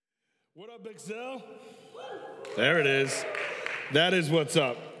What up, Excel? There it is. That is what's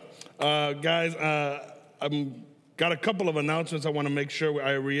up. Guys, I'm got a couple of announcements I want to make sure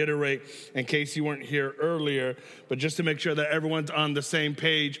I reiterate in case you weren't here earlier, but just to make sure that everyone's on the same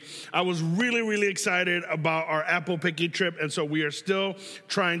page. I was really excited about our apple picking trip, and so we are still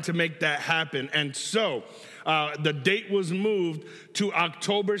trying to make that happen. And so the date was moved to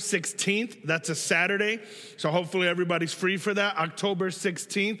October 16th. That's a Saturday, so hopefully everybody's free for that. October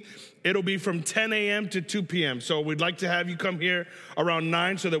 16th. It'll be from 10 a.m. to 2 p.m. So we'd like to have you come here around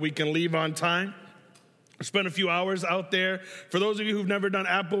 9 so that we can leave on time. Spend a few hours out there. For those of you who've never done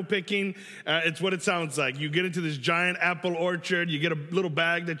apple picking, it's what it sounds like. You get into this giant apple orchard. You get a little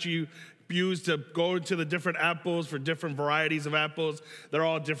bag that you use to go to the different apples for different varieties of apples. They're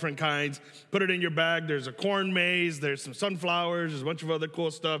all different kinds. Put it in your bag. There's a corn maze. There's some sunflowers. There's a bunch of other cool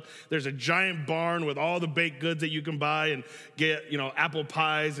stuff. There's a giant barn with all the baked goods that you can buy and get, apple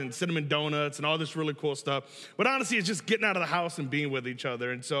pies and cinnamon donuts and all this really cool stuff. But honestly, it's just getting out of the house and being with each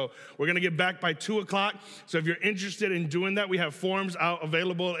other. And so we're going to get back by 2 o'clock. So if you're interested in doing that, we have forms out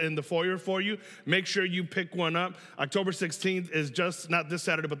available in the foyer for you. Make sure you pick one up. October 16th is just not this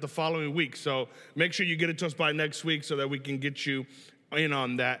Saturday, but the following week. So make sure you get it to us by next week so that we can get you in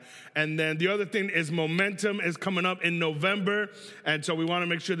on that. And then the other thing is Momentum is coming up in November. And so we want to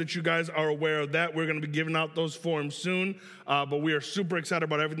make sure that you guys are aware of that. We're going to be giving out those forms soon. But we are super excited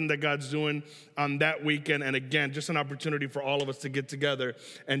about everything that God's doing on that weekend. And again, just an opportunity for all of us to get together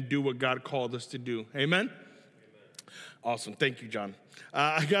and do what God called us to do. Amen? Awesome. Thank you, John.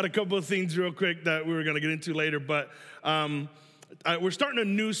 I got a couple of things real quick that we were going to get into later, but we're starting a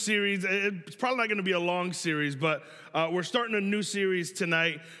new series. It's probably not going to be a long series, but we're starting a new series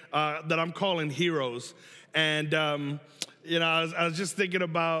tonight that I'm calling Heroes. And, I was just thinking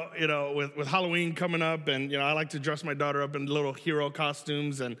about, with Halloween coming up, and, I like to dress my daughter up in little hero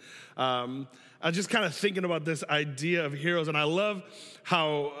costumes. And I was just kind of thinking about this idea of heroes. And I love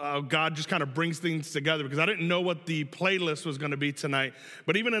how God just kind of brings things together, because I didn't know what the playlist was going to be tonight.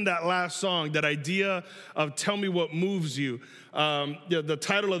 But even in that last song, that idea of tell me what moves you, the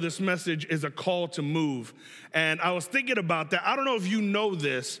title of this message is A Call to Move. And I was thinking about that. I don't know if you know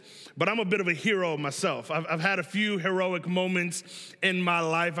this, but I'm a bit of a hero myself. I've had a few heroic moments in my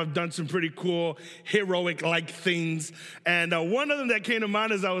life. I've done some pretty cool heroic-like things. And one of them that came to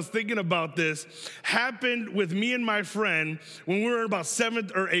mind as I was thinking about this happened with me and my friend when we were in about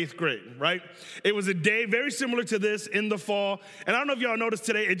 7th or 8th grade, right? It was a day very similar to this in the fall. And I don't know if y'all noticed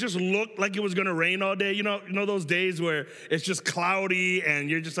today, it just looked like it was going to rain all day. You know those days where it's just cloudy and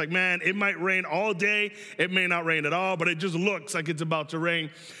you're just like, man, it might rain all day. It may not rain at all, but it just looks like it's about to rain.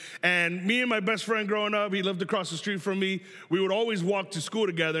 And me and my best friend growing up, he lived across the street from me, we would always walk to school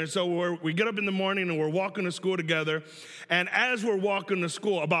together. And so we get up in the morning and we're walking to school together. And as we're walking to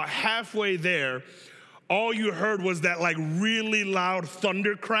school, about halfway there, all you heard was that really loud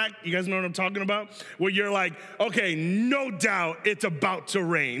thunder crack. You guys know what I'm talking about? Where you're like, okay, no doubt it's about to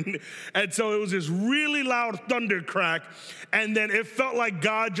rain. And so it was this really loud thunder crack. And then it felt like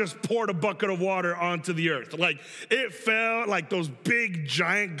God just poured a bucket of water onto the earth. It fell like those big,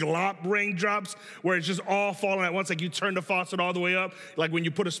 giant glop raindrops where it's just all falling at once. Like you turn the faucet all the way up. Like when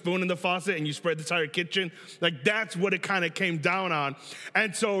you put a spoon in the faucet and you spread the entire kitchen. That's what it kind of came down on.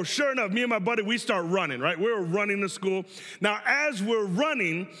 And so sure enough, me and my buddy, we start running. Right? We were running to school. Now, as we're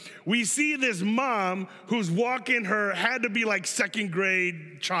running, we see this mom who's walking her, had to be 2nd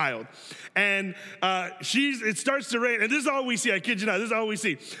grade child. And it starts to rain. And this is all we see. I kid you not. This is all we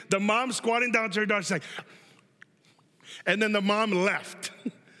see. The mom squatting down to her daughter. She's like, and then the mom left.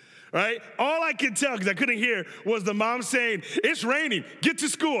 Right? All I could tell, because I couldn't hear, was the mom saying, it's raining. Get to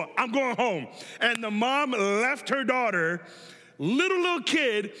school. I'm going home. And the mom left her daughter, little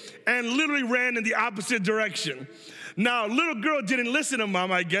kid, and literally ran in the opposite direction. Now, little girl didn't listen to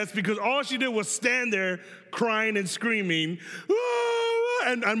mom, I guess, because all she did was stand there crying and screaming.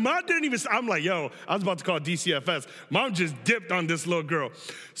 And mom didn't even, I'm like, I was about to call DCFS. Mom just dipped on this little girl.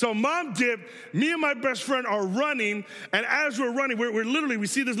 So mom dipped, me and my best friend are running, and as we're running, we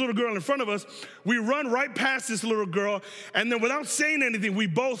see this little girl in front of us. We run right past this little girl, and then without saying anything, we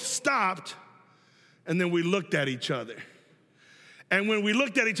both stopped, and then we looked at each other. And when we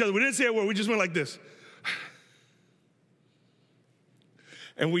looked at each other, we didn't say a word. We just went like this.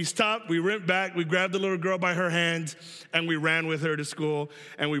 And we stopped. We went back. We grabbed the little girl by her hands, and we ran with her to school.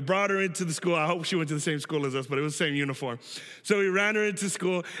 And we brought her into the school. I hope she went to the same school as us, but it was the same uniform. So we ran her into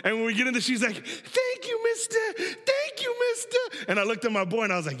school. And when we get in there, she's like, thank you, mister. Thank you, mister. And I looked at my boy,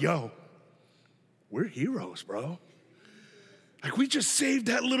 and I was like, we're heroes, bro. We just saved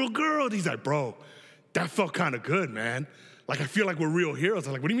that little girl. And he's like, bro, that felt kind of good, man. Like, I feel like we're real heroes.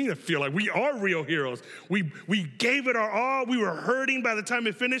 I'm like, what do you mean I feel like? We are real heroes. We gave it our all. We were hurting by the time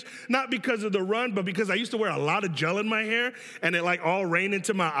it finished, not because of the run, but because I used to wear a lot of gel in my hair, and it like all rained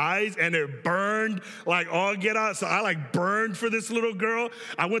into my eyes, and it burned like all get out. So I like burned for this little girl.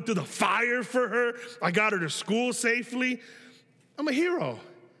 I went through the fire for her. I got her to school safely. I'm a hero.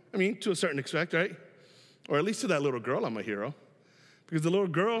 I mean, to a certain extent, right? Or at least to that little girl, I'm a hero. Because the little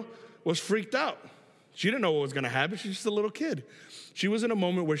girl was freaked out. She didn't know what was going to happen. She's just a little kid. She was in a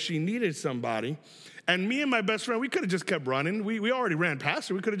moment where she needed somebody. And me and my best friend, we could have just kept running. We already ran past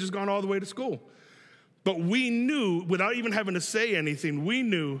her. We could have just gone all the way to school. But we knew, without even having to say anything, we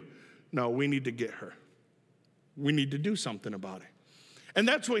knew, no, we need to get her. We need to do something about it. And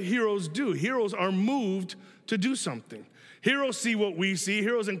that's what heroes do. Heroes are moved to do something. Heroes see what we see.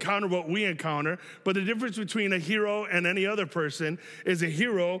 Heroes encounter what we encounter. But the difference between a hero and any other person is a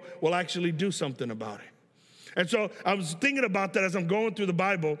hero will actually do something about it. And so I was thinking about that as I'm going through the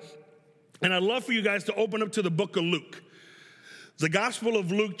Bible. And I'd love for you guys to open up to the book of Luke. The Gospel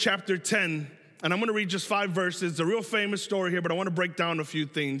of Luke, chapter 10. And I'm going to read just 5 verses. It's a real famous story here, but I want to break down a few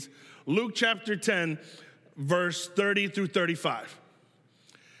things. Luke, chapter 10, verse 30 through 35.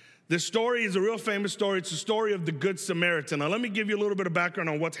 This story is a real famous story. It's the story of the Good Samaritan. Now, let me give you a little bit of background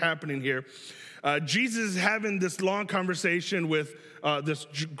on what's happening here. Jesus is having this long conversation with this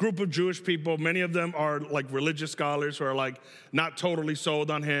group of Jewish people. Many of them are like religious scholars who are like not totally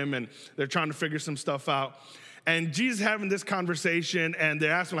sold on him, and they're trying to figure some stuff out. And Jesus is having this conversation, and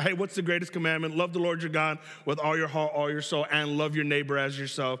they're asking, hey, what's the greatest commandment? Love the Lord your God with all your heart, all your soul, and love your neighbor as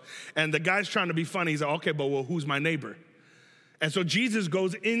yourself. And the guy's trying to be funny. He's like, okay, but well, who's my neighbor? And so Jesus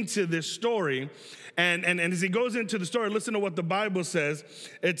goes into this story, and as he goes into the story, listen to what the Bible says.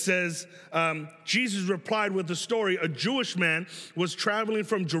 It says, Jesus replied with the story, a Jewish man was traveling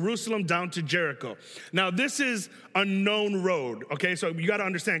from Jerusalem down to Jericho. Now, this is a known road, okay? So you got to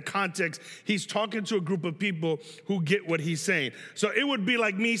understand context. He's talking to a group of people who get what he's saying. So it would be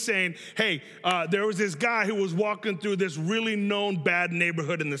like me saying, hey, there was this guy who was walking through this really known bad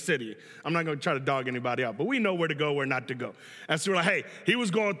neighborhood in the city. I'm not going to try to dog anybody out, but we know where to go, where not to go. And so we're like, hey, he was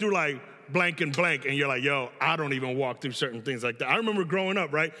going through like blank and blank, and you're like, yo, I don't even walk through certain things like that. I remember growing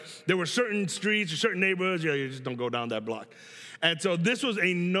up, right? There were certain streets or certain neighborhoods, you just don't go down that block. And so this was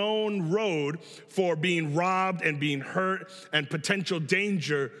a known road for being robbed and being hurt and potential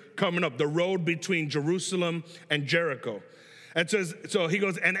danger coming up, the road between Jerusalem and Jericho. And so he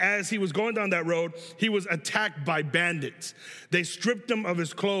goes, and as he was going down that road, he was attacked by bandits. They stripped him of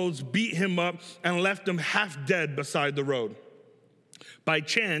his clothes, beat him up, and left him half dead beside the road. By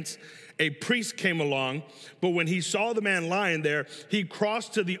chance, a priest came along, but when he saw the man lying there, he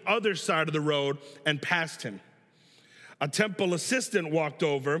crossed to the other side of the road and passed him. A temple assistant walked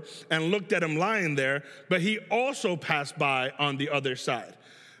over and looked at him lying there, but he also passed by on the other side.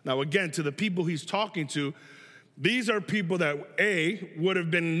 Now, again, to the people he's talking to, these are people that, A, would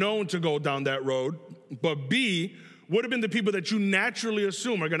have been known to go down that road, but B, would have been the people that you naturally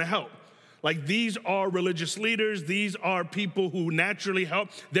assume are going to help. Like, these are religious leaders. These are people who naturally help.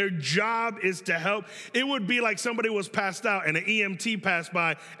 Their job is to help. It would be like somebody was passed out and an EMT passed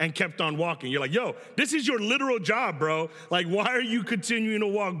by and kept on walking. You're like, yo, this is your literal job, bro. Like, why are you continuing to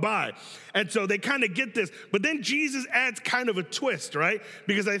walk by? And so they kind of get this. But then Jesus adds kind of a twist, right?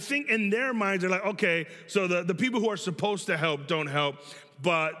 Because I think in their minds, they're like, okay, so the people who are supposed to help don't help,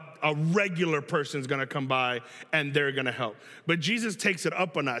 but a regular person's gonna come by and they're gonna help. But Jesus takes it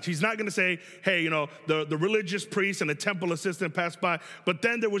up a notch. He's not gonna say, hey, the religious priest and the temple assistant passed by, but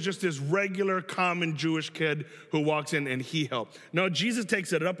then there was just this regular, common Jewish kid who walks in and he helped. No, Jesus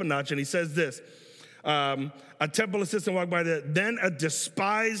takes it up a notch and he says this, a temple assistant walked by there, then a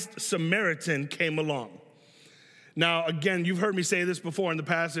despised Samaritan came along. Now, again, you've heard me say this before in the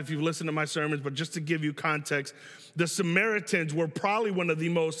past if you've listened to my sermons, but just to give you context, the Samaritans were probably one of the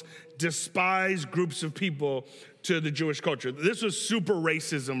most despised groups of people to the Jewish culture. This was super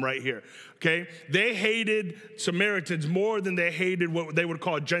racism right here, okay? They hated Samaritans more than they hated what they would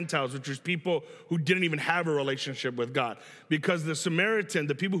call Gentiles, which was people who didn't even have a relationship with God. Because the Samaritan,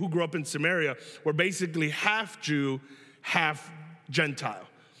 the people who grew up in Samaria, were basically half Jew, half Gentile.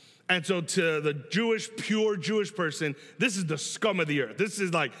 And so to the pure Jewish person, this is the scum of the earth. This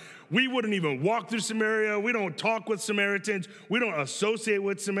is like, we wouldn't even walk through Samaria. We don't talk with Samaritans. We don't associate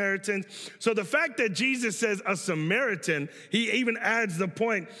with Samaritans. So the fact that Jesus says a Samaritan, he even adds the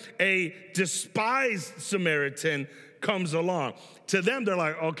point, a despised Samaritan comes along. To them, they're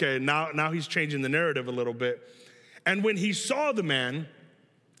like, okay, now he's changing the narrative a little bit. And when he saw the man,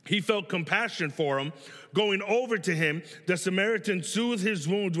 He felt compassion for him. Going over to him, the Samaritan soothed his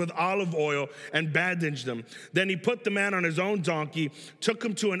wounds with olive oil and bandaged them. Then he put the man on his own donkey, took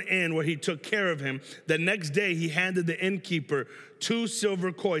him to an inn where he took care of him. The next day he handed the innkeeper 2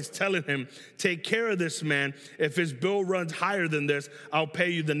 silver coins, telling him, "Take care of this man. If his bill runs higher than this, I'll pay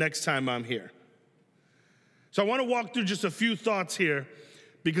you the next time I'm here." So I want to walk through just a few thoughts here,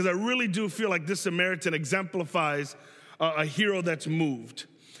 because I really do feel like this Samaritan exemplifies a hero that's moved.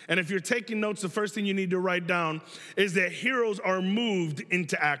 And if you're taking notes, the first thing you need to write down is that heroes are moved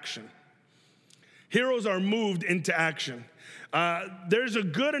into action. Heroes are moved into action. There's a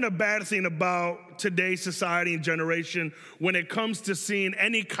good and a bad thing about today's society and generation when it comes to seeing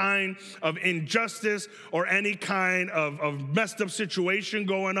any kind of injustice or any kind of messed up situation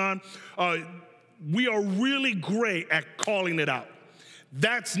going on. We are really great at calling it out.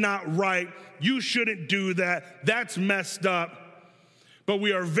 That's not right. You shouldn't do that. That's messed up. But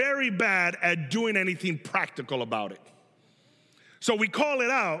we are very bad at doing anything practical about it. So we call it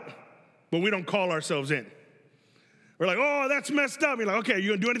out, but we don't call ourselves in. We're like, "Oh, that's messed up." You're like, "Okay, you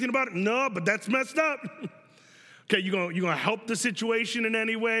gonna do anything about it?" "No, but that's messed up." "Okay, you gonna help the situation in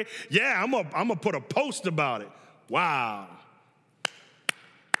any way?" "Yeah, I'm gonna put a post about it." Wow.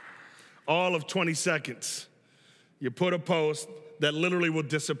 All of 20 seconds. You put a post that literally will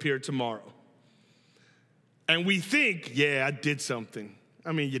disappear tomorrow. And we think, "Yeah, I did something."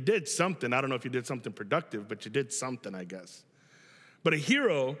 I mean, you did something. I don't know if you did something productive, but you did something, I guess. But a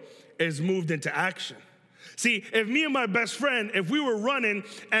hero is moved into action. See, if me and my best friend, if we were running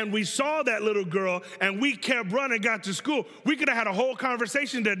and we saw that little girl and we kept running, got to school, we could have had a whole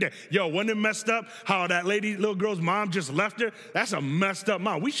conversation that day. "Yo, wasn't it messed up how that little girl's mom just left her? That's a messed up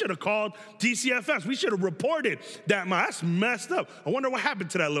mom. We should have called DCFS. We should have reported that mom. That's messed up. I wonder what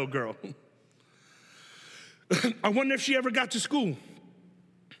happened to that little girl." I wonder if she ever got to school.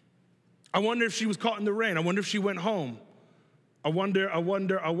 I wonder if she was caught in the rain. I wonder if she went home. I wonder.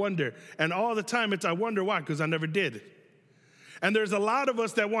 And all the time it's I wonder why, because I never did. And there's a lot of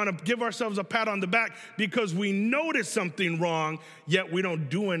us that want to give ourselves a pat on the back because we notice something wrong, yet we don't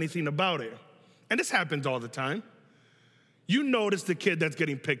do anything about it. And this happens all the time. You notice the kid that's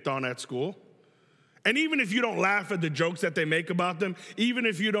getting picked on at school. And even if you don't laugh at the jokes that they make about them, even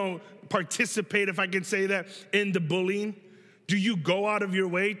if you don't participate, if I can say that, in the bullying, do you go out of your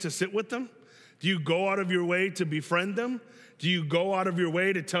way to sit with them? Do you go out of your way to befriend them? Do you go out of your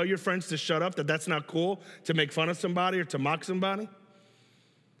way to tell your friends to shut up, that that's not cool, to make fun of somebody or to mock somebody?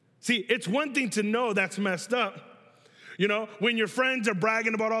 See, it's one thing to know that's messed up. You know, when your friends are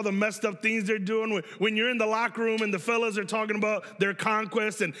bragging about all the messed up things they're doing, when you're in the locker room and the fellas are talking about their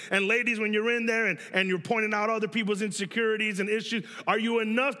conquests, and ladies, when you're in there and you're pointing out other people's insecurities and issues, are you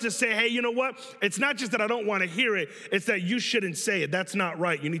enough to say, "Hey, you know what? It's not just that I don't want to hear it, it's that you shouldn't say it. That's not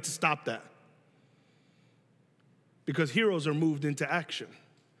right. You need to stop that." Because heroes are moved into action.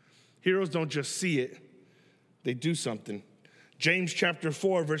 Heroes don't just see it, they do something. James chapter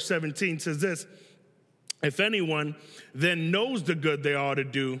 4, verse 17 says this: "If anyone then knows the good they ought to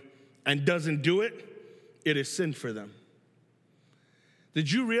do and doesn't do it, it is sin for them."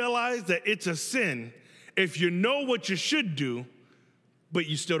 Did you realize that it's a sin if you know what you should do, but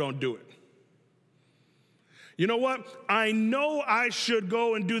you still don't do it? You know what? I know I should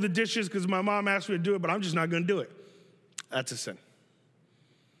go and do the dishes because my mom asked me to do it, but I'm just not going to do it. That's a sin.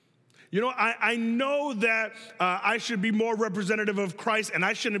 You know, I know that I should be more representative of Christ, and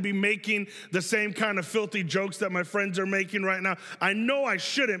I shouldn't be making the same kind of filthy jokes that my friends are making right now. I know I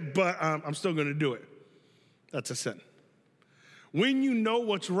shouldn't, but I'm still going to do it. That's a sin. When you know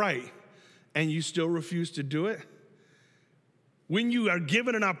what's right and you still refuse to do it, when you are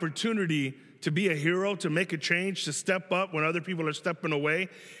given an opportunity to be a hero, to make a change, to step up when other people are stepping away,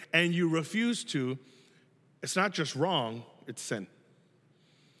 and you refuse to, it's not just wrong, it's sin.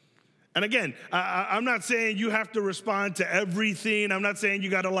 And again, I'm not saying you have to respond to everything. I'm not saying you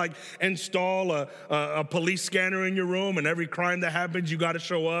got to install a police scanner in your room, and every crime that happens, you got to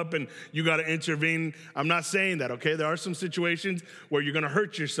show up and you got to intervene. I'm not saying that, okay? There are some situations where you're going to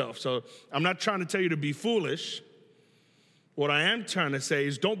hurt yourself. So I'm not trying to tell you to be foolish. What I am trying to say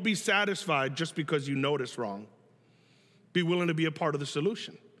is don't be satisfied just because you notice wrong. Be willing to be a part of the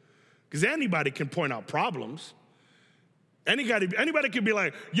solution. Because anybody can point out problems. Anybody can be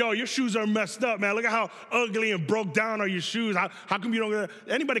like, "Yo, your shoes are messed up, man. Look at how ugly and broke down are your shoes. How come you don't?"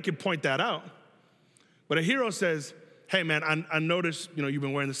 Anybody can point that out. But a hero says, "Hey, man, I noticed, you've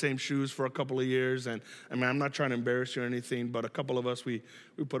been wearing the same shoes for a couple of years, and I'm not trying to embarrass you or anything, but a couple of us, we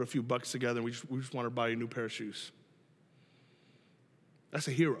put a few bucks together, and we just want to buy you a new pair of shoes." That's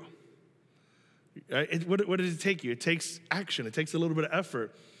a hero. What does it take you? It takes action. It takes a little bit of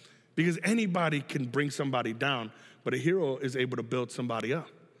effort, because anybody can bring somebody down, but a hero is able to build somebody up.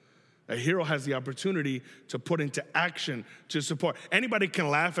 A hero has the opportunity to put into action, to support. Anybody can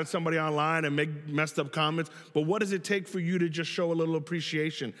laugh at somebody online and make messed up comments, but what does it take for you to just show a little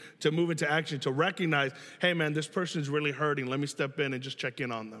appreciation, to move into action, to recognize, hey man, this person's really hurting. Let me step in and just check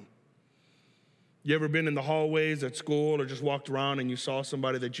in on them. You ever been in the hallways at school or just walked around and you saw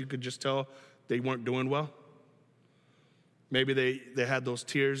somebody that you could just tell they weren't doing well? Maybe they had those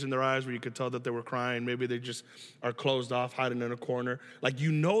tears in their eyes where you could tell that they were crying. Maybe they just are closed off, hiding in a corner. Like,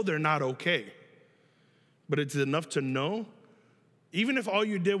 you know they're not okay. But it's enough to know, even if all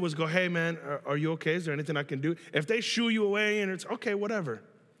you did was go, hey, man, are you okay? Is there anything I can do? If they shoo you away and it's, okay, whatever.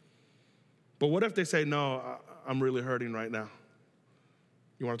 But what if they say, no, I'm really hurting right now?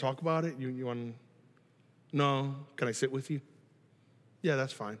 You want to talk about it? You want to, no, can I sit with you? Yeah,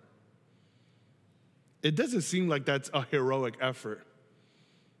 that's fine. It doesn't seem like that's a heroic effort.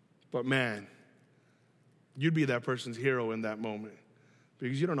 But man, you'd be that person's hero in that moment,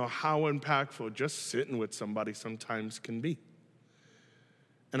 because you don't know how impactful just sitting with somebody sometimes can be.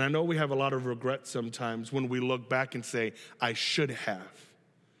 And I know we have a lot of regret sometimes when we look back and say, I should have.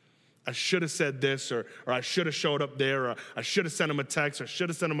 I should have said this, or I should have showed up there, or I should have sent him a text, or I should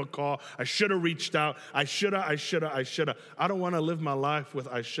have sent him a call, I should have reached out, I should have. I don't want to live my life with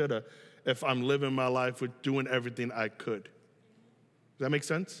I should have if I'm living my life with doing everything I could. Does that make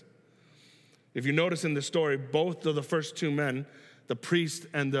sense? If you notice in the story, both of the first two men, the priest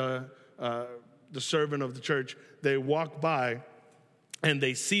and the servant of the church, they walk by and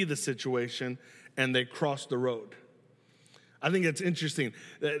they see the situation and they cross the road. I think it's interesting.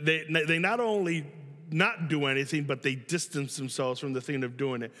 They not only not do anything, but they distance themselves from the thing of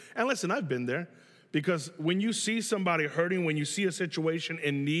doing it. And listen, I've been there, because when you see somebody hurting, when you see a situation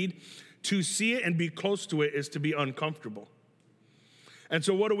in need, to see it and be close to it is to be uncomfortable. And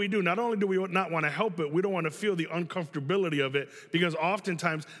so what do? Not only do we not want to help it, we don't want to feel the uncomfortability of it, because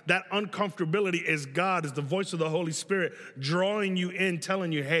oftentimes that uncomfortability is God, is the voice of the Holy Spirit drawing you in,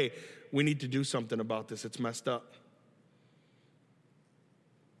 telling you, hey, we need to do something about this. It's messed up.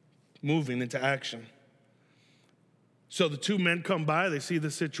 Moving into action. So the two men come by, they see the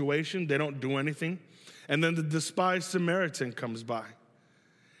situation, they don't do anything. And then the despised Samaritan comes by.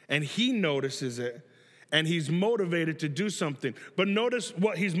 And he notices it, and he's motivated to do something. But notice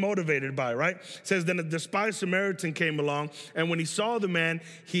what he's motivated by, right? It says, then a despised Samaritan came along, and when he saw the man,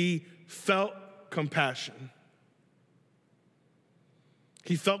 he felt compassion.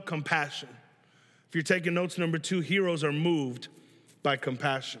 He felt compassion. If you're taking notes, number 2, heroes are moved by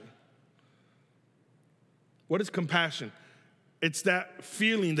compassion. What is compassion? It's that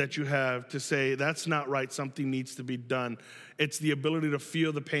feeling that you have to say, that's not right, something needs to be done. It's the ability to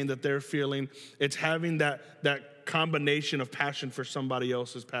feel the pain that they're feeling. It's having that combination of passion for somebody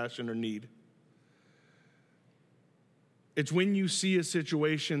else's passion or need. It's when you see a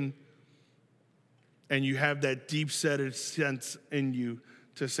situation and you have that deep-seated sense in you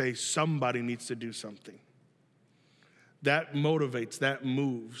to say, somebody needs to do something. That motivates, that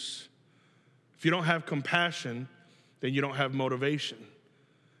moves. If you don't have compassion, then you don't have motivation.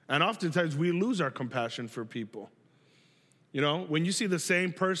 And oftentimes we lose our compassion for people. You know, when you see the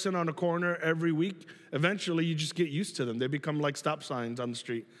same person on a corner every week, eventually you just get used to them. They become like stop signs on the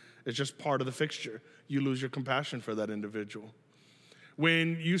street. It's just part of the fixture. You lose your compassion for that individual.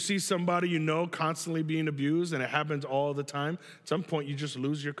 When you see somebody you know constantly being abused, and it happens all the time, at some point you just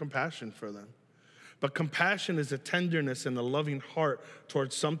lose your compassion for them. But compassion is a tenderness and a loving heart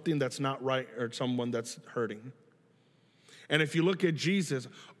towards something that's not right or someone that's hurting. And if you look at Jesus,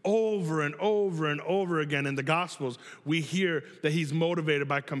 over and over and over again in the Gospels, we hear that he's motivated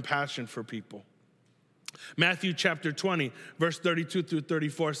by compassion for people. Matthew chapter 20, verse 32 through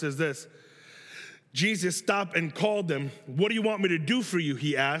 34 says this. Jesus stopped and called them. What do you want me to do for you?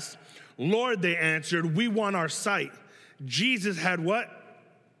 He asked. Lord, they answered, we want our sight. Jesus had what?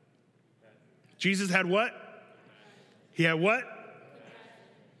 Jesus had what? He had what?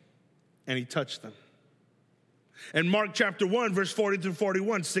 And he touched them. In Mark chapter 1, verse 40 through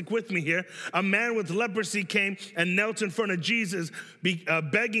 41, stick with me here. A man with leprosy came and knelt in front of Jesus,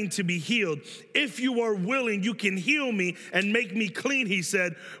 begging to be healed. If you are willing, you can heal me and make me clean, he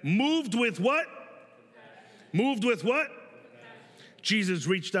said. Moved with what? Moved with what? Jesus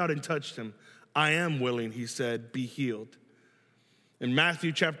reached out and touched him. I am willing, he said, be healed. In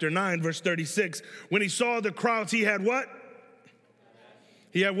Matthew chapter 9, verse 36, when he saw the crowds, he had what?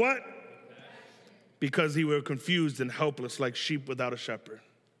 He had what? Because he were confused and helpless like sheep without a shepherd.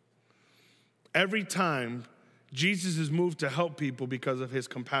 Every time, Jesus is moved to help people because of his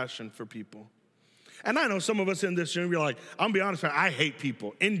compassion for people. And I know some of us in this room, you're like, I'm gonna be honest, man, I hate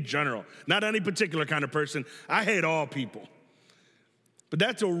people in general. Not any particular kind of person. I hate all people. But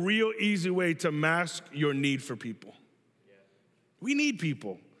that's a real easy way to mask your need for people. We need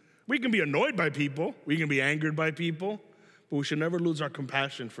people. We can be annoyed by people. We can be angered by people. But we should never lose our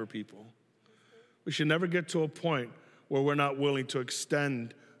compassion for people. We should never get to a point where we're not willing to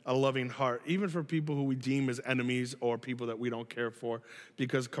extend a loving heart, even for people who we deem as enemies or people that we don't care for,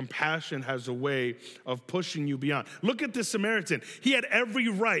 because compassion has a way of pushing you beyond. Look at this Samaritan. He had every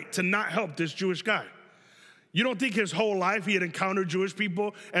right to not help this Jewish guy. You don't think his whole life he had encountered Jewish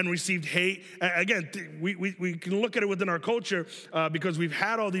people and received hate? Again, we can look at it within our culture because we've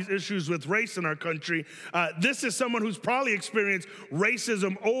had all these issues with race in our country. This is someone who's probably experienced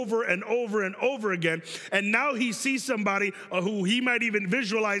racism over and over and over again. And now he sees somebody who he might even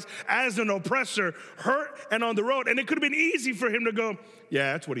visualize as an oppressor, hurt and on the road. And it could have been easy for him to go,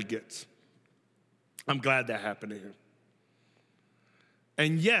 yeah, that's what he gets. I'm glad that happened to him.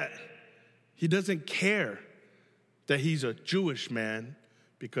 And yet, he doesn't care that he's a Jewish man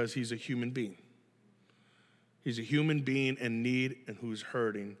because he's a human being. He's a human being in need and who's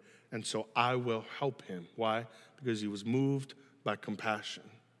hurting, and so I will help him. Why? Because he was moved by compassion.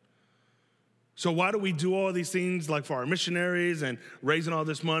 So why do we do all these things like for our missionaries and raising all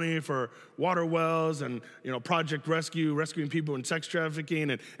this money for water wells and Project Rescue, rescuing people in sex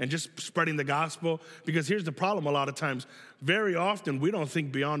trafficking and just spreading the gospel? Because here's the problem a lot of times. Very often we don't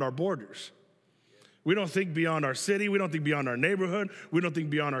think beyond our borders. We don't think beyond our city. We don't think beyond our neighborhood. We don't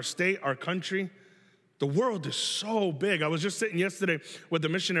think beyond our state, our country. The world is so big. I was just sitting yesterday with a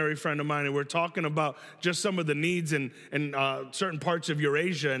missionary friend of mine, and we're talking about just some of the needs in certain parts of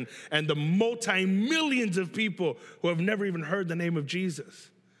Eurasia and the multi-millions of people who have never even heard the name of Jesus.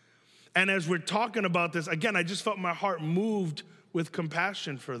 And as we're talking about this, again, I just felt my heart moved with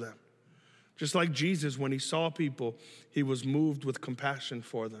compassion for them. Just like Jesus, when he saw people, he was moved with compassion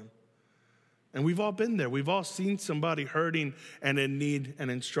for them. And we've all been there. We've all seen somebody hurting and in need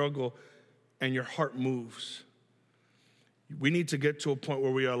and in struggle, and your heart moves. We need to get to a point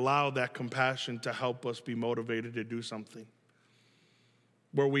where we allow that compassion to help us be motivated to do something,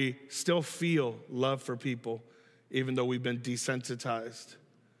 where we still feel love for people, even though we've been desensitized.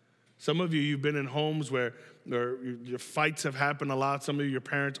 Some of you, you've been in homes where your fights have happened a lot. Some of your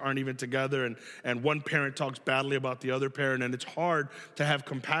parents aren't even together, and one parent talks badly about the other parent, and it's hard to have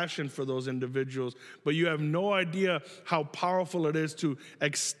compassion for those individuals. But you have no idea how powerful it is to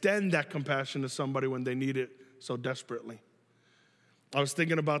extend that compassion to somebody when they need it so desperately. I was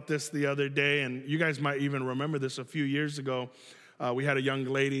thinking about this the other day, and you guys might even remember this a few years ago. We had a young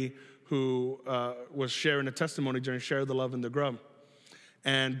lady who was sharing a testimony during Share the Love in the Grub.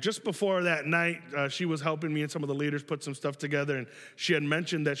 And just before that night, she was helping me and some of the leaders put some stuff together. And she had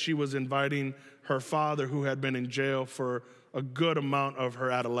mentioned that she was inviting her father, who had been in jail for a good amount of her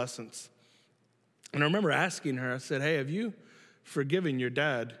adolescence. And I remember asking her, I said, hey, have you forgiven your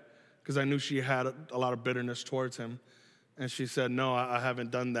dad? Because I knew she had a lot of bitterness towards him. And she said, no, I haven't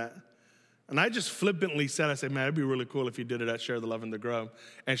done that. And I just flippantly said, I said, man, it'd be really cool if you did it at Share the Love in the Grub.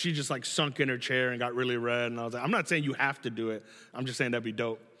 And she just like sunk in her chair and got really red. And I was like, I'm not saying you have to do it. I'm just saying that'd be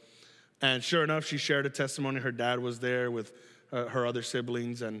dope. And sure enough, she shared a testimony. Her dad was there with her other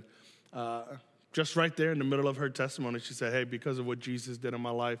siblings. And just right there in the middle of her testimony, she said, hey, because of what Jesus did in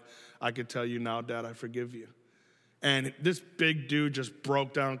my life, I can tell you now, Dad, I forgive you. And this big dude just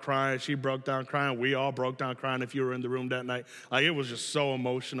broke down crying. She broke down crying. We all broke down crying if you were in the room that night. Like, it was just so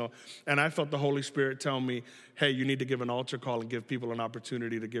emotional. And I felt the Holy Spirit tell me, hey, you need to give an altar call and give people an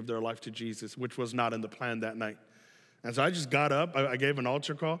opportunity to give their life to Jesus, which was not in the plan that night. And so I just got up. I gave an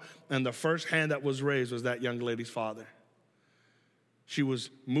altar call. And the first hand that was raised was that young lady's father. She was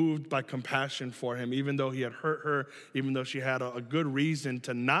moved by compassion for him, even though he had hurt her, even though she had a good reason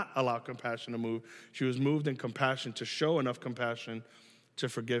to not allow compassion to move. She was moved in compassion to show enough compassion to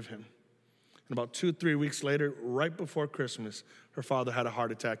forgive him. And about 2-3 weeks later, right before Christmas, her father had a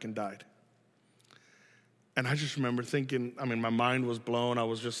heart attack and died. And I just remember thinking, my mind was blown. I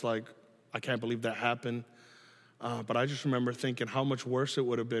was just like, I can't believe that happened. But I just remember thinking how much worse it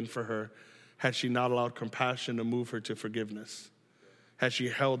would have been for her had she not allowed compassion to move her to forgiveness. Had she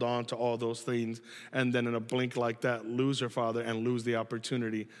held on to all those things and then in a blink like that, lose her father and lose the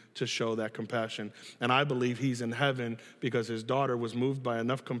opportunity to show that compassion. And I believe he's in heaven because his daughter was moved by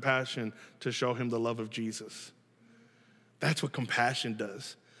enough compassion to show him the love of Jesus. That's what compassion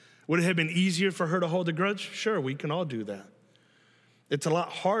does. Would it have been easier for her to hold a grudge? Sure, we can all do that. It's a lot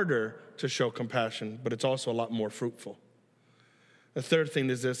harder to show compassion, but it's also a lot more fruitful. The third thing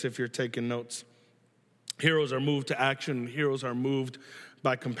is this, if you're taking notes. Heroes are moved to action. Heroes are moved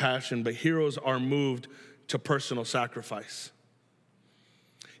by compassion, but heroes are moved to personal sacrifice.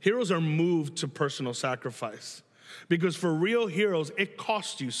 Heroes are moved to personal sacrifice because for real heroes, it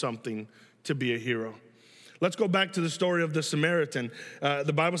costs you something to be a hero. Let's go back to the story of the Samaritan.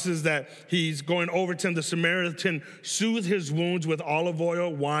 The Bible says that he's going over to him. The Samaritan soothed his wounds with olive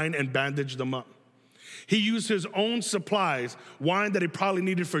oil, wine, and bandaged them up. He used his own supplies, wine that he probably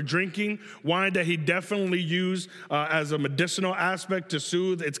needed for drinking, wine that he definitely used as a medicinal aspect to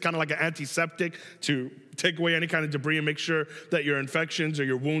soothe. It's kind of like an antiseptic to take away any kind of debris and make sure that your infections or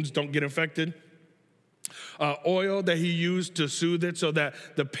your wounds don't get infected. Oil that he used to soothe it so that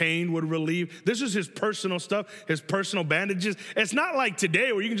the pain would relieve. This is his personal stuff, his personal bandages. It's not like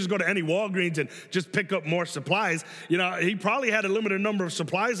today where you can just go to any Walgreens and just pick up more supplies. You know, he probably had a limited number of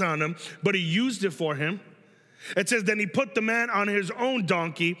supplies on him, but he used it for him. It says, then he put the man on his own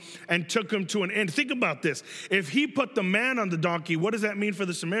donkey and took him to an inn. Think about this. If he put the man on the donkey, what does that mean for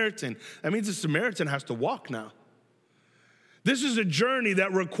the Samaritan? That means the Samaritan has to walk now. This is a journey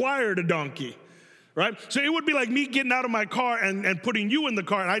that required a donkey. Right? So it would be like me getting out of my car and putting you in the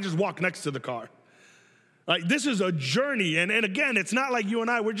car and I just walk next to the car. Like this is a journey. And again, it's not like you and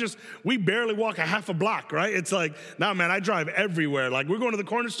I, we barely walk a half a block, right? It's like, nah, man, I drive everywhere. Like we're going to the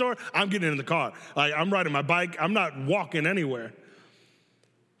corner store, I'm getting in the car. Like I'm riding my bike, I'm not walking anywhere.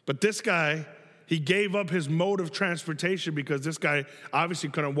 But this guy, he gave up his mode of transportation because this guy obviously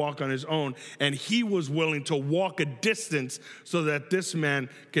couldn't walk on his own. And he was willing to walk a distance so that this man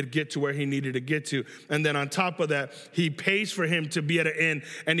could get to where he needed to get to. And then on top of that, he pays for him to be at an inn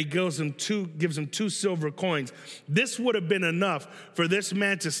and he gives him 2 silver coins. This would have been enough for this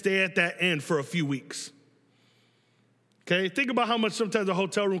man to stay at that inn for a few weeks. Okay, think about how much sometimes a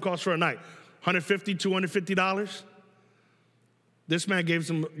hotel room costs for a night. $150, $250. This man gives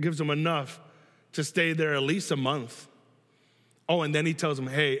him enough to stay there at least a month. Oh, and then he tells him,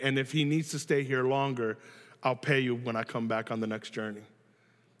 hey, and if he needs to stay here longer, I'll pay you when I come back on the next journey.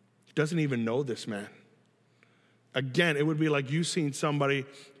 He doesn't even know this man. Again, it would be like you seen somebody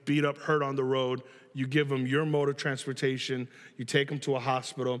beat up, hurt on the road. You give them your mode of transportation, you take them to a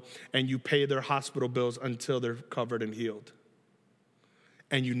hospital, and you pay their hospital bills until they're covered and healed.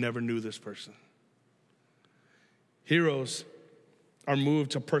 And you never knew this person. Heroes are moved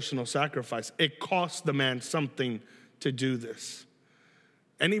to personal sacrifice. It costs the man something to do this.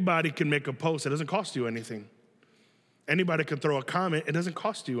 Anybody can make a post. It doesn't cost you anything. Anybody can throw a comment. It doesn't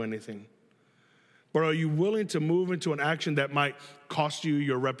cost you anything. But are you willing to move into an action that might cost you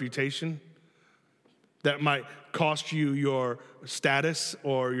your reputation? That might cost you your status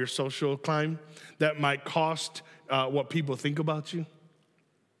or your social climb? That might cost what people think about you?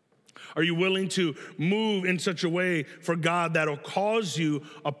 Are you willing to move in such a way for God that'll cause you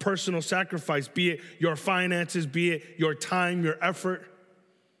a personal sacrifice, be it your finances, be it your time, your effort,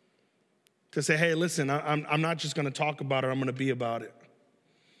 to say, hey, listen, I'm not just going to talk about it, I'm going to be about it.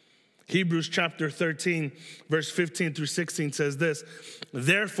 Hebrews chapter 13, verse 15 through 16 says this,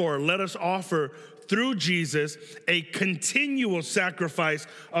 therefore, let us offer through Jesus a continual sacrifice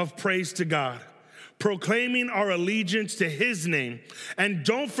of praise to God, proclaiming our allegiance to his name. And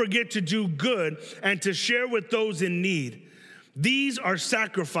don't forget to do good and to share with those in need. These are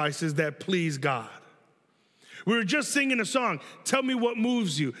sacrifices that please God. We were just singing a song, tell me what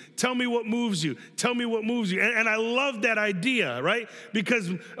moves you, tell me what moves you, tell me what moves you. And I love that idea, right? Because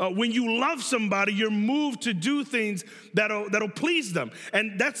when you love somebody, you're moved to do things that'll please them.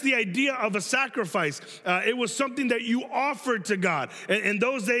 And that's the idea of a sacrifice. It was something that you offered to God. And in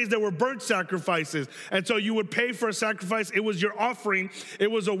those days, there were burnt sacrifices. And so you would pay for a sacrifice. It was your offering.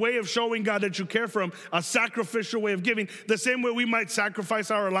 It was a way of showing God that you care for him, a sacrificial way of giving. The same way we might sacrifice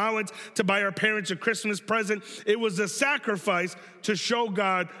our allowance to buy our parents a Christmas present. It was a sacrifice to show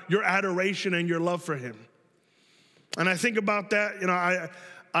God your adoration and your love for him. And I think about that,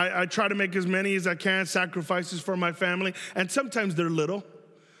 I try to make as many as I can sacrifices for my family, and sometimes they're little.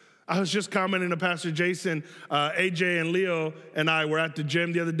 I was just commenting to Pastor Jason, AJ and Leo and I were at the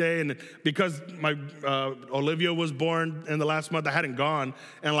gym the other day, and because my Olivia was born in the last month, I hadn't gone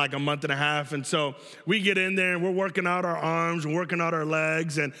in like a month and a half, and so we get in there and we're working out our arms and working out our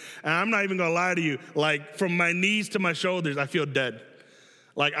legs, and I'm not even gonna lie to you, like from my knees to my shoulders, I feel dead.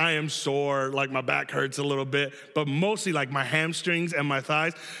 Like I am sore, like my back hurts a little bit, but mostly like my hamstrings and my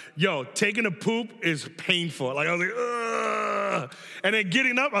thighs. Yo, taking a poop is painful. Like I was like, ugh. And then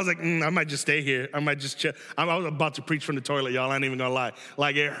getting up, I was like, I might just stay here. I might just chill. I was about to preach from the toilet, y'all. I ain't even gonna lie.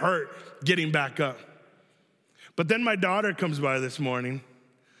 Like it hurt getting back up. But then my daughter comes by this morning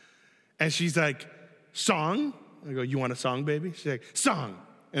and she's like, song? I go, you want a song, baby? She's like, song.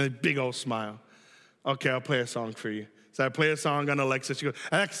 And a big old smile. Okay, I'll play a song for you. So I play a song on Alexa. She goes,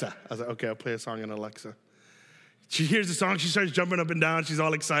 Alexa. I was like, okay, I'll play a song on Alexa. She hears the song. She starts jumping up and down. She's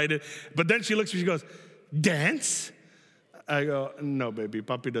all excited. But then she looks at me. She goes, dance? I go, no, baby.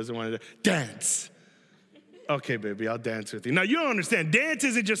 Papi doesn't want to dance. Okay, baby, I'll dance with you. Now, you don't understand. Dance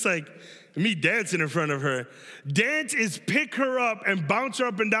isn't just like me dancing in front of her. Dance is pick her up and bounce her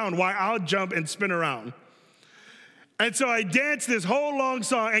up and down while I'll jump and spin around. And so I dance this whole long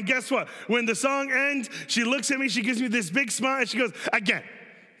song, and guess what? When the song ends, she looks at me, she gives me this big smile, and she goes, again.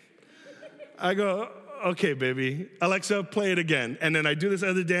 I go, okay, baby. Alexa, play it again. And then I do this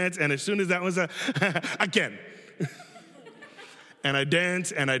other dance, and as soon as that one's again. And I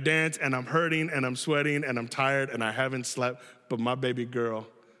dance, and I'm hurting, and I'm sweating, and I'm tired, and I haven't slept, but my baby girl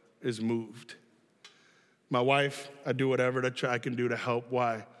is moved. My wife, I do whatever I can do to help.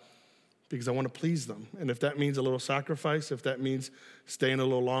 Why? Because I want to please them. And if that means a little sacrifice, if that means staying a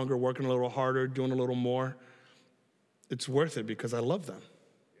little longer, working a little harder, doing a little more, it's worth it because I love them.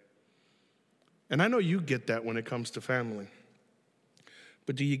 And I know you get that when it comes to family.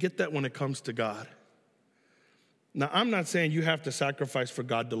 But do you get that when it comes to God? Now, I'm not saying you have to sacrifice for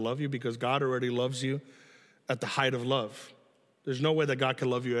God to love you because God already loves you at the height of love. There's no way that God can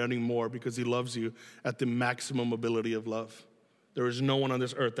love you anymore because he loves you at the maximum ability of love. There is no one on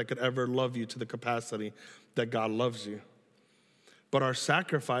this earth that could ever love you to the capacity that God loves you. But our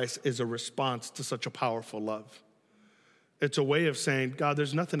sacrifice is a response to such a powerful love. It's a way of saying, God,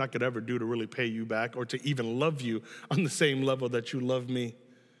 there's nothing I could ever do to really pay you back or to even love you on the same level that you love me.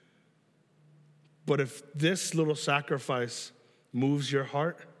 But if this little sacrifice moves your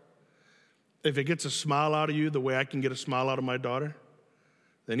heart, if it gets a smile out of you the way I can get a smile out of my daughter,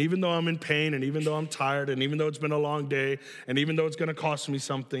 then even though I'm in pain and even though I'm tired and even though it's been a long day and even though it's going to cost me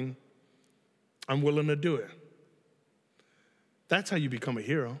something, I'm willing to do it. That's how you become a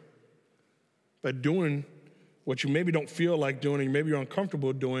hero. By doing what you maybe don't feel like doing and maybe you're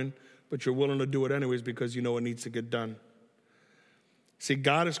uncomfortable doing, but you're willing to do it anyways because you know it needs to get done. See,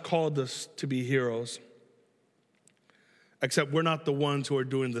 God has called us to be heroes, except we're not the ones who are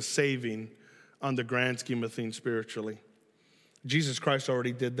doing the saving on the grand scheme of things spiritually. Jesus Christ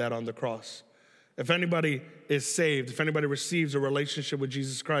already did that on the cross. If anybody is saved, if anybody receives a relationship with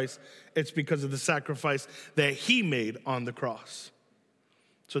Jesus Christ, it's because of the sacrifice that he made on the cross.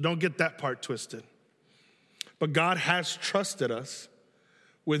 So don't get that part twisted. But God has trusted us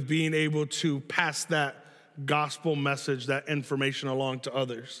with being able to pass that gospel message, that information along to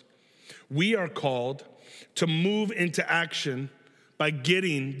others. We are called to move into action by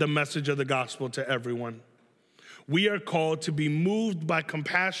getting the message of the gospel to everyone. We are called to be moved by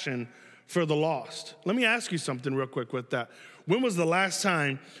compassion for the lost. Let me ask you something real quick with that. When was the last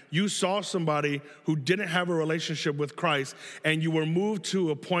time you saw somebody who didn't have a relationship with Christ and you were moved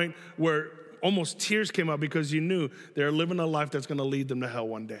to a point where almost tears came out because you knew they're living a life that's going to lead them to hell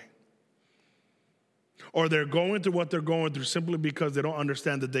one day? Or they're going through what they're going through simply because they don't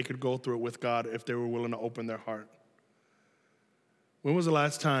understand that they could go through it with God if they were willing to open their heart. When was the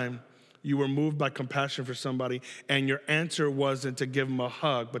last time you were moved by compassion for somebody and your answer wasn't to give them a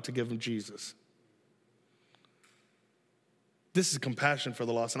hug, but to give them Jesus? This is compassion for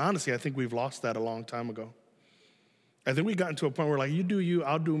the lost. And honestly, I think we've lost that a long time ago. I think we got to a point where like, you do you,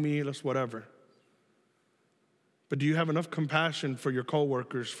 I'll do me, let's whatever. But do you have enough compassion for your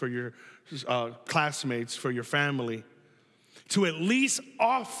coworkers, for your classmates, for your family, to at least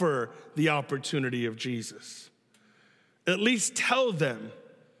offer the opportunity of Jesus? At least tell them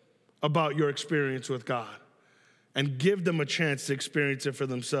about your experience with God and give them a chance to experience it for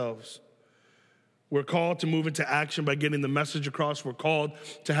themselves. We're called to move into action by getting the message across. We're called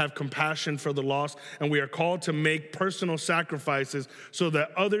to have compassion for the lost, and we are called to make personal sacrifices so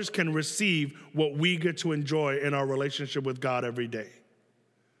that others can receive what we get to enjoy in our relationship with God every day.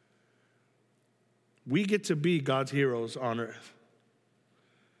 We get to be God's heroes on earth,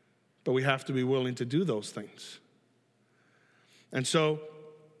 but we have to be willing to do those things. And so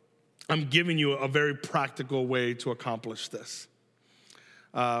I'm giving you a very practical way to accomplish this.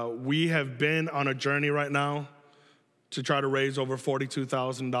 We have been on a journey right now to try to raise over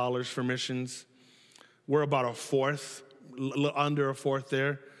 $42,000 for missions. We're about a fourth, under a fourth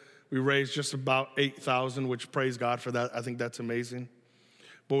there. We raised just about $8,000, which praise God for that. I think that's amazing.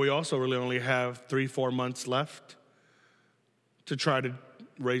 But we also really only have 3-4 months left to try to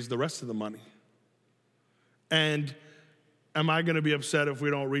raise the rest of the money. And am I going to be upset if we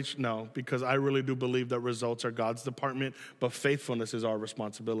don't reach? No, because I really do believe that results are God's department, but faithfulness is our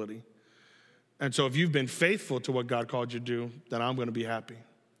responsibility. And so if you've been faithful to what God called you to do, then I'm going to be happy.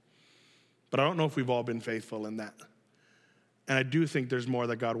 But I don't know if we've all been faithful in that. And I do think there's more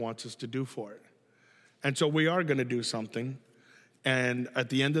that God wants us to do for it. And so we are going to do something. And at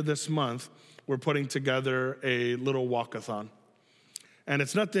the end of this month, we're putting together a little walkathon. And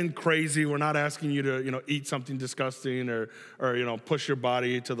it's nothing crazy. We're not asking you to, eat something disgusting or push your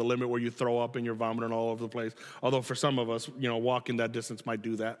body to the limit where you throw up and you're vomiting all over the place. Although for some of us, walking that distance might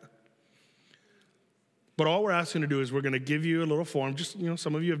do that. But all we're asking to do is we're going to give you a little form. Just,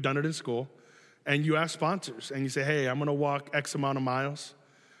 some of you have done it in school. And you ask sponsors and you say, hey, I'm going to walk X amount of miles.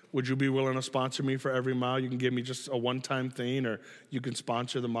 Would you be willing to sponsor me for every mile? You can give me just a one-time thing, or you can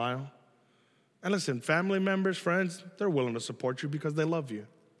sponsor the mile. And listen, family members, friends, they're willing to support you because they love you.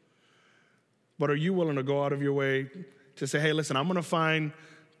 But are you willing to go out of your way to say, hey, listen, I'm going to find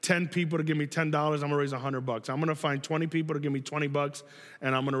 10 people to give me $10, I'm going to raise $100. I'm going to find 20 people to give me $20,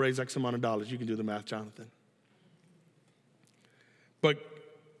 and I'm going to raise X amount of dollars. You can do the math, Jonathan. But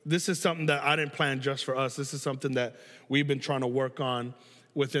this is something that I didn't plan just for us. This is something that we've been trying to work on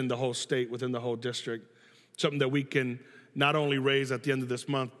within the whole state, within the whole district, something that we can not only raise at the end of this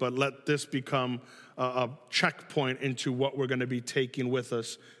month, but let this become a checkpoint into what we're going to be taking with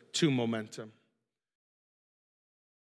us to Momentum.